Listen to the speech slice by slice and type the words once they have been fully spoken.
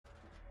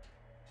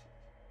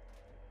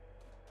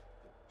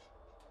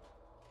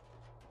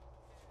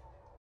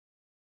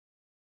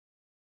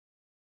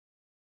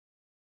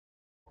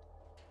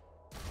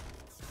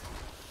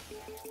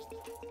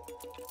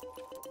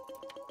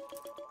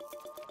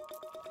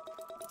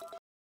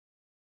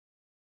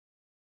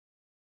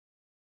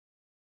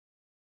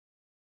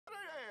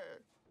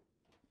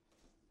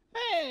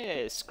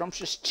Yeah,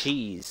 scrumptious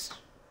cheese.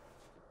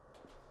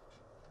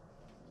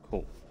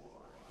 Cool.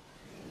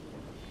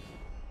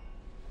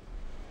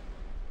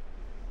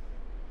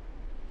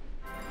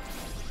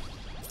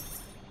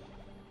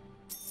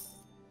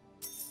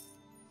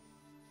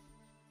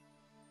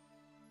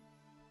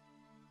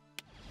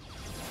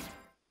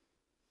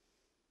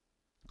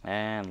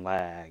 And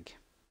lag.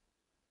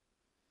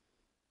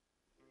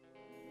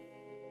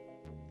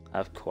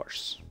 Of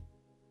course.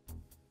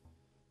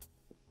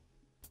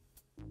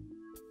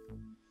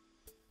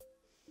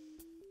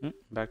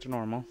 Back to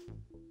normal.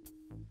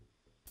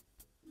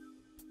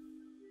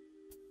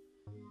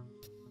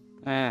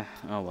 Oh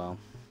well.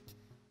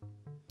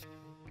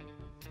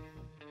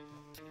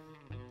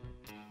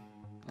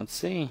 Let's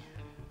see.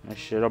 I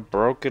should have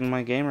broken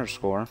my gamer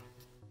score.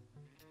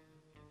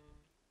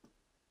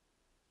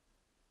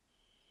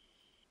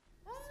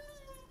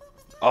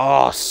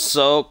 Oh,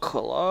 so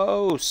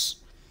close.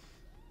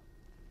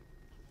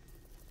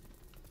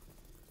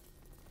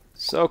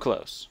 So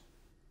close.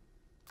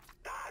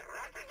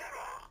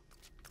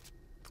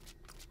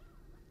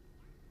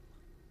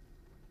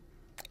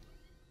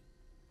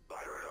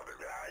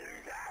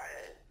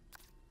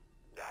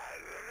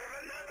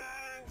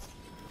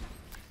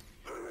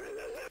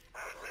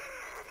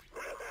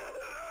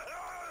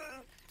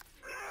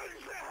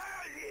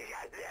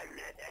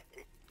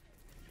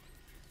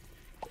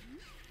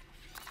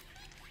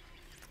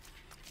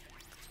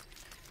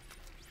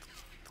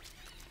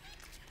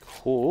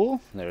 Cool.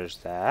 There's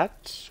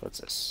that. What's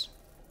this?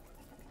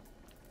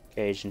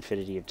 Gauge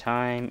infinity of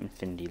time,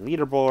 infinity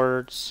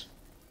leaderboards.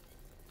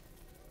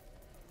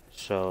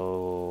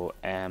 So,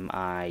 am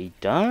I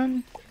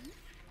done?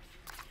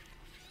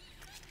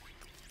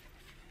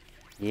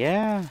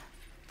 Yeah.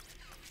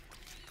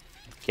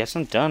 Guess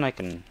I'm done. I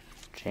can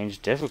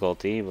change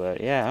difficulty, but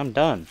yeah, I'm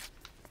done.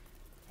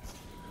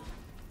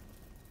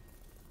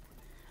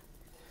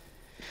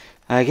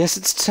 I guess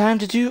it's time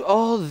to do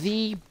all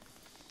the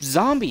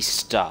zombie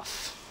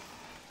stuff.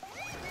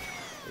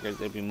 Figured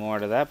there'd be more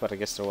to that, but I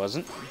guess there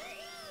wasn't.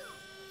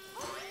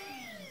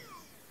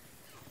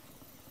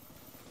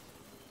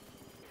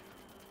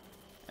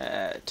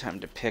 Time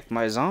to pick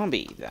my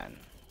zombie, then.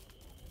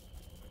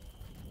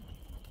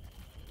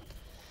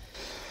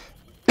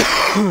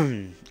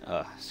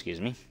 Excuse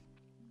me.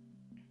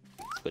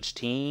 Switch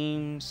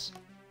teams.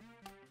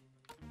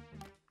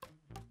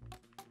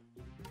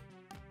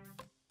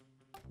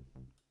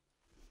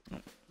 My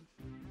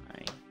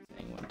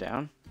thing went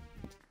down.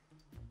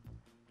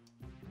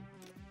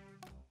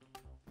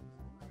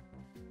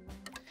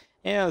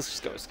 Yeah, let's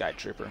just go with Sky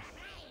Trooper.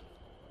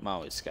 I'm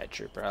always Sky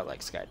Trooper. I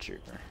like Sky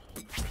Trooper.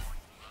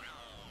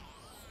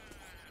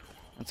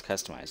 Let's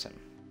customize him.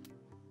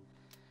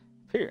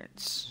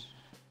 Appearance.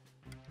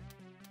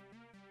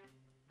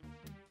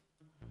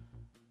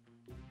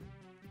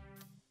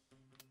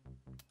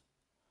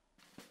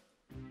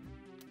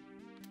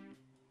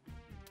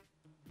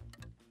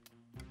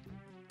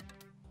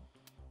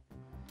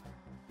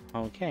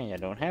 Okay, I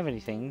don't have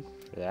anything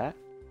for that.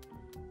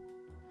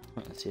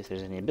 Let's see if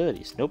there's any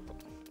abilities. Nope.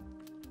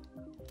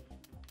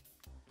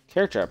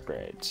 Character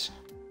upgrades.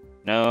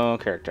 No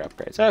character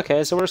upgrades.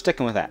 Okay, so we're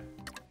sticking with that.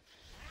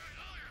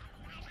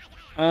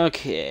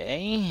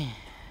 Okay.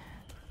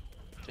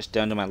 Just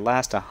down to my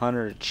last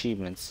 100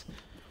 achievements.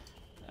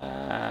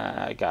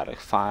 I gotta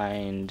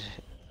find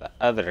the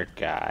other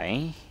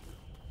guy.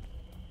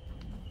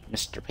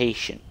 Mr.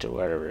 Patient, or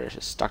whatever it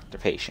is. Dr.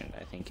 Patient,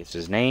 I think it's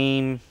his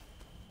name.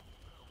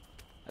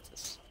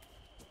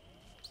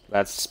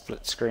 That's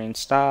split screen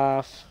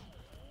stuff.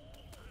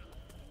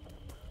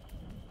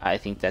 I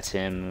think that's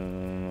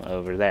him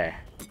over there.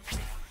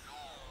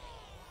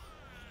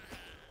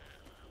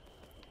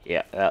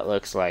 Yeah, that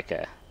looks like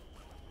a...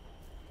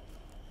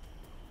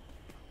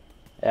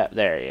 Yep,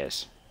 there he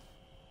is.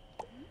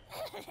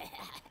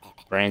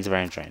 Brains.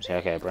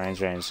 Okay,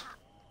 brains.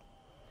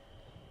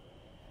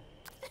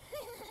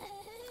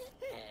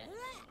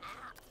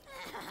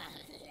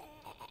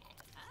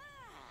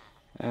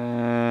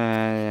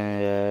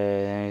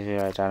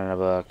 Write down in a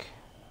book.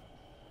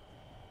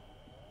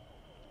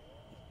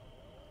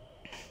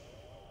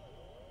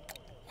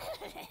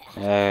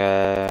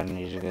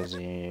 Need to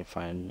go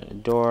find a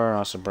door,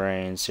 also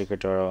brain, secret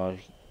door.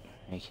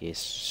 Make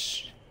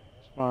he's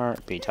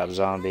smart. Be top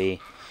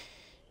zombie.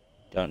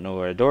 Don't know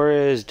where a door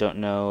is. Don't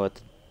know what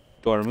the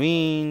door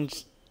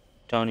means.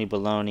 Tony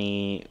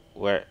Baloney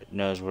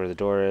knows where the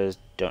door is.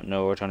 Don't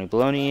know where Tony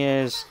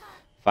Baloney is.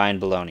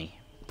 Find Baloney.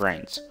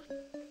 Brains.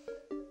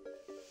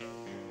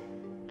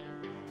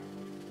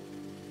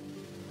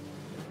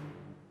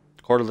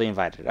 Quarterly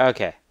invited.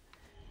 Okay.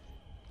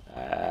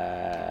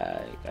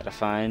 Gotta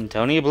find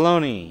Tony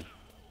Baloney.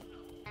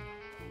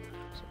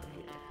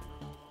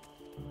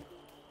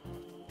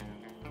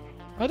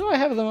 What do I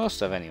have the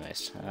most of,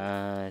 anyways?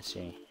 Let's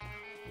see.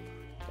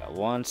 Got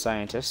one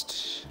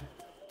scientist.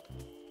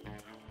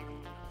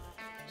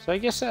 So I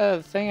guess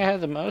the thing I have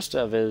the most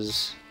of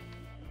is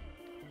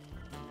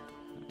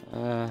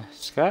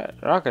Scott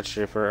Rocket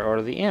Trooper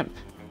or the Imp.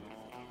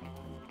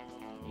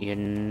 You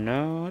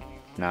know what?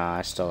 Nah,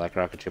 I still like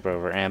Rocket Trooper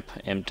over Imp.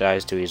 Imp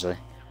dies too easily.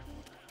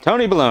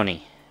 Tony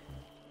Baloney!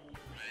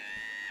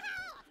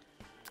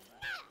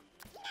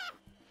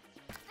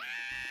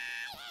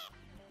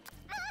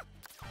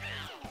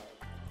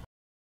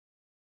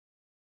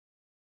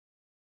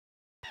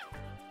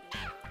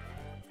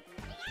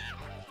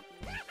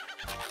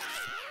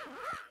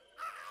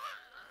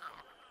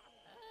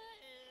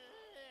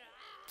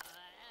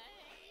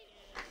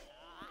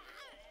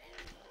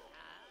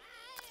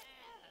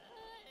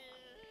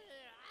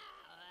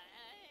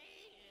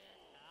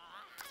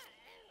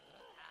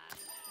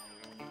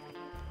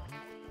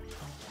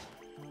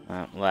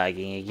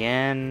 Lagging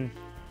again.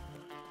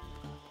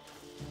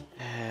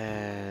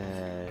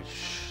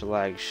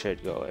 Lag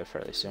should go away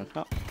fairly soon.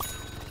 Oh.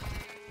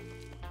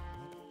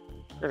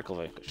 Critical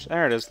vanquish.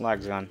 There it is.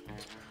 Lag's gone.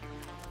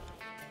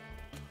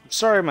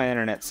 Sorry my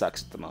internet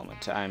sucks at the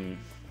moment. I'm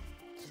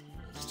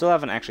still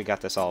haven't actually got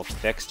this all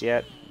fixed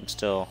yet. I'm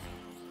still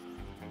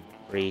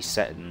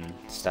resetting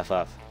stuff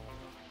up.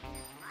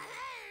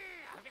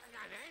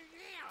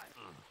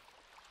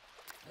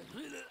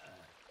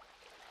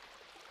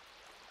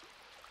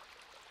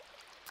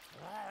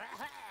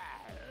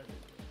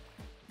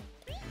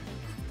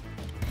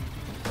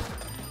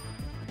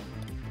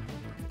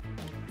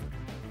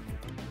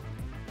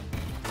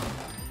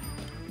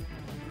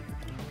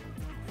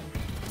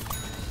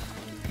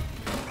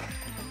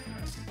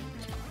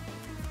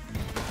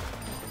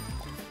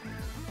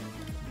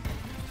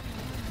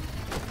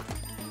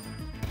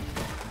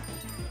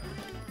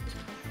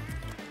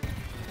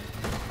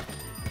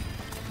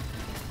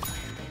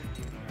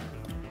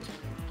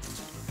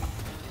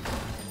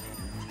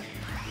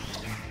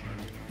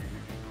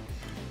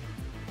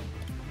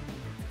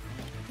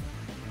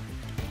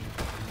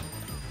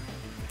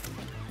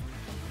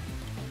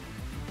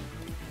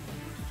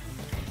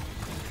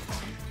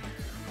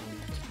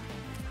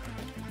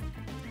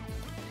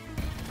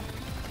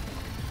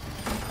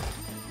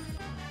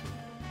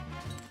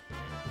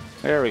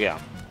 There we go.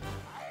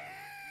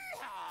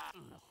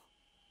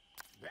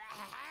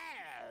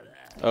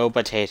 Oh,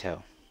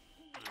 potato.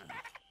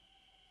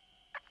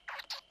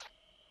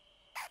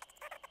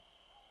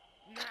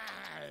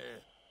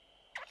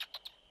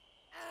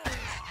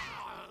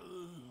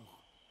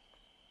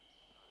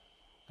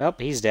 Oh,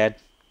 he's dead.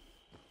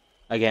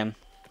 Again.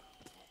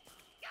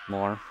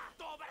 More.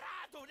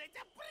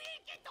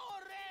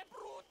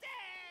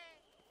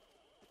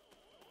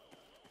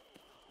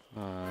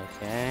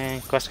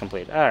 Okay. Quest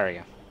complete. Oh, there we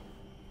go.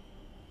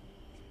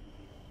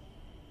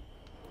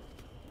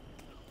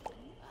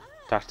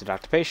 Talk to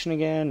Dr. Patient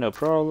again, no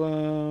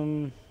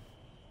problem.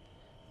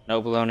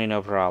 No baloney,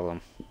 no problem.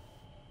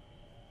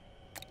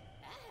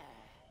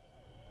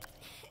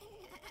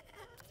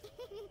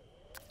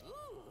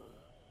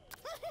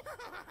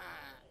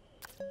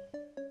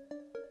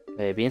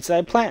 Maybe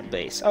inside plant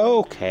base.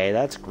 Okay,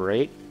 that's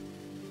great.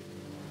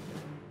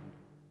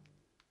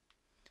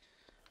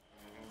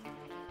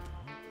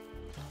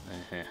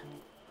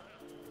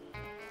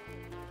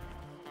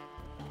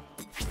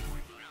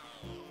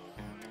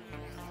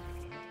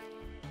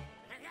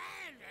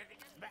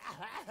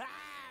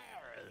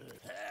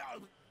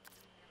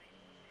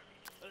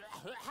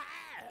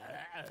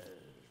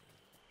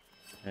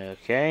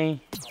 Okay.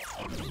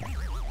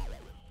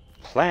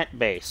 Plant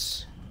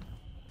base.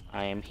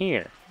 I am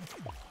here.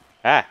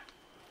 Ah!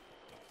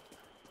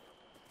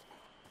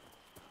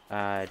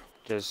 I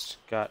just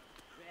got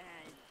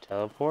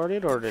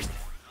teleported, or did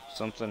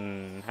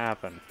something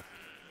happen?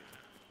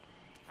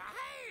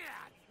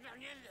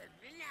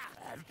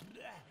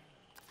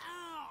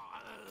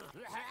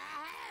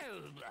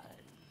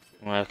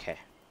 Okay.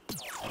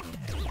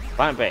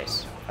 Plant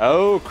base.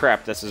 Oh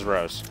crap, this is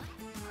Rose.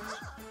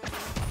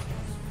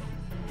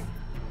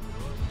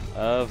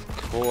 Of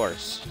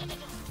course.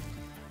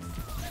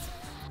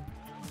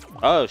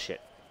 Oh shit.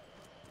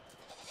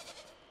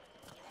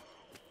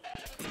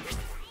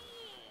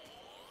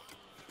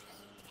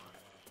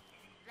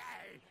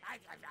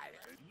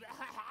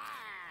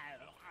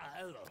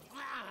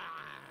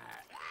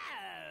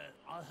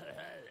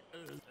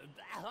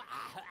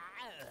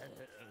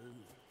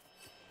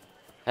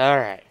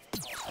 Alright.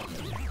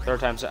 Third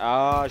time's.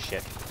 Oh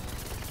shit.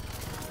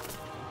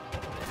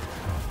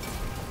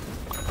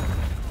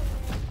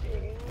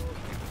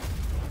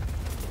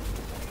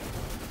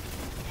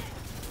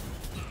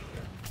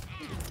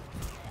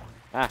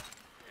 Ah.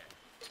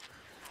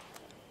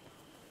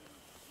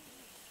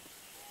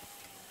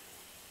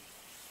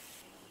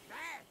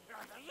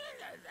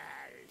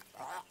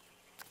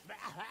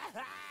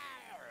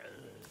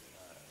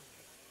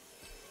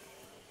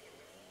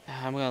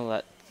 I'm gonna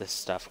let this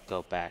stuff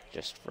go back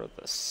just for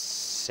the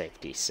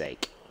safety's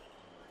sake.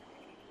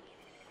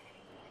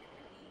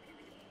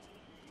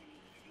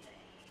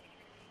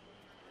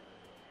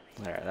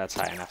 Alright, that's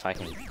high enough. I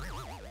can.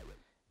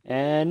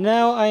 And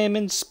now I am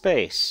in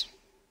space.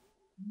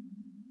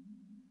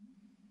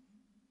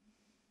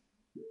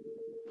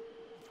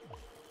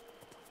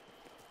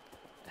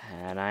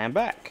 And I am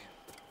back.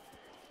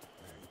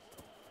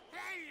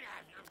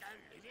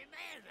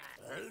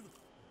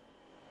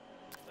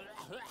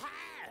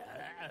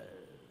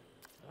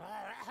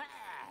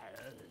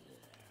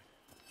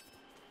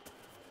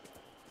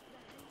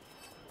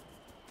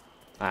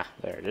 Ah,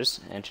 there it is.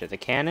 Enter the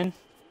cannon.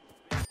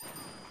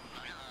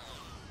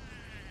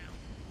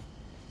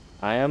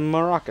 I am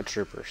a rocket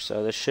trooper,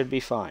 so this should be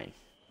fine.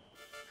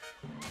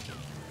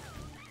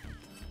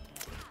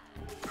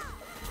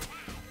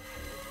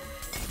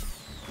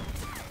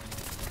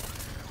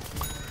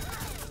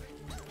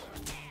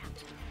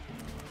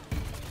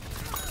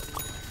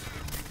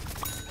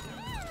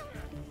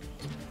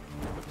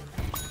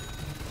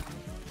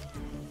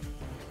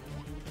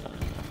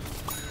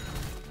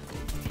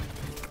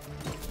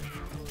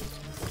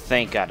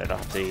 Thank God I don't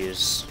have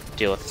to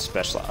deal with the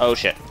special. Oh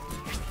shit.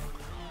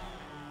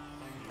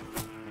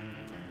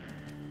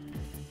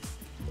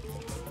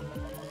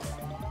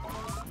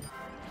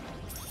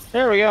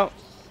 There we go.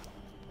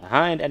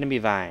 Behind enemy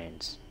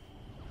vines.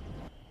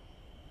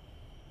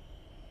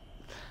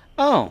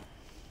 Oh,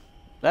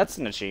 that's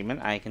an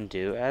achievement I can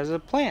do as a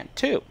plant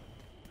too.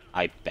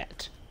 I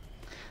bet.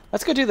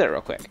 Let's go do that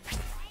real quick.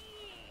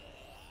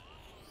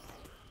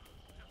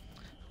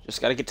 Just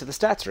gotta get to the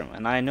stats room,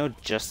 and I know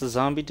just the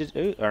zombie to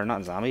do, or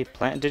not zombie,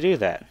 plant to do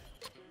that.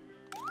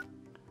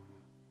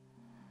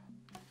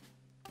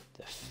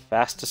 The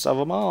fastest of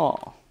them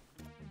all.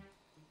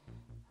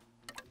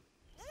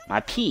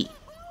 My P.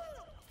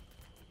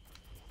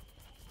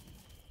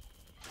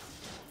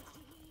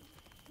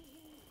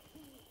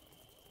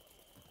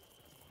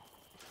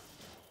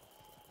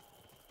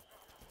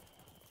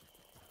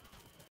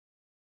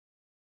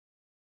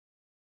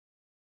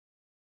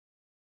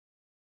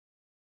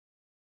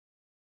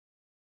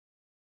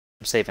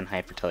 I'm saving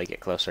hyper till I get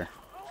closer.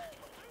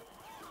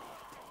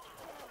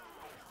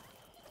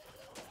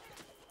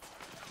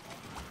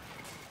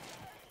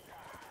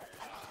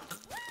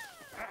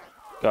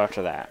 Go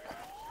after that.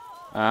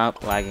 Oh,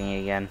 lagging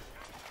again.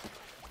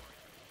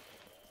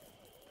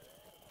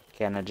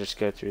 Can I just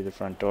go through the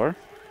front door?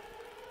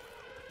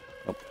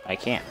 Oh, I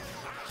can't.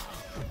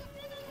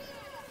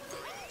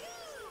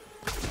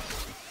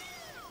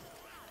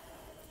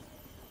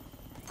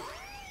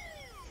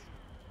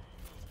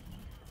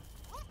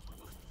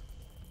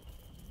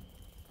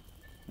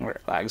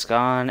 Lag's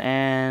gone,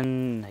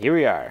 and here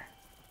we are.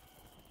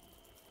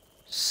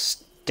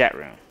 Stat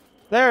room.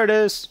 There it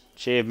is.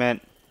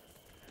 Achievement.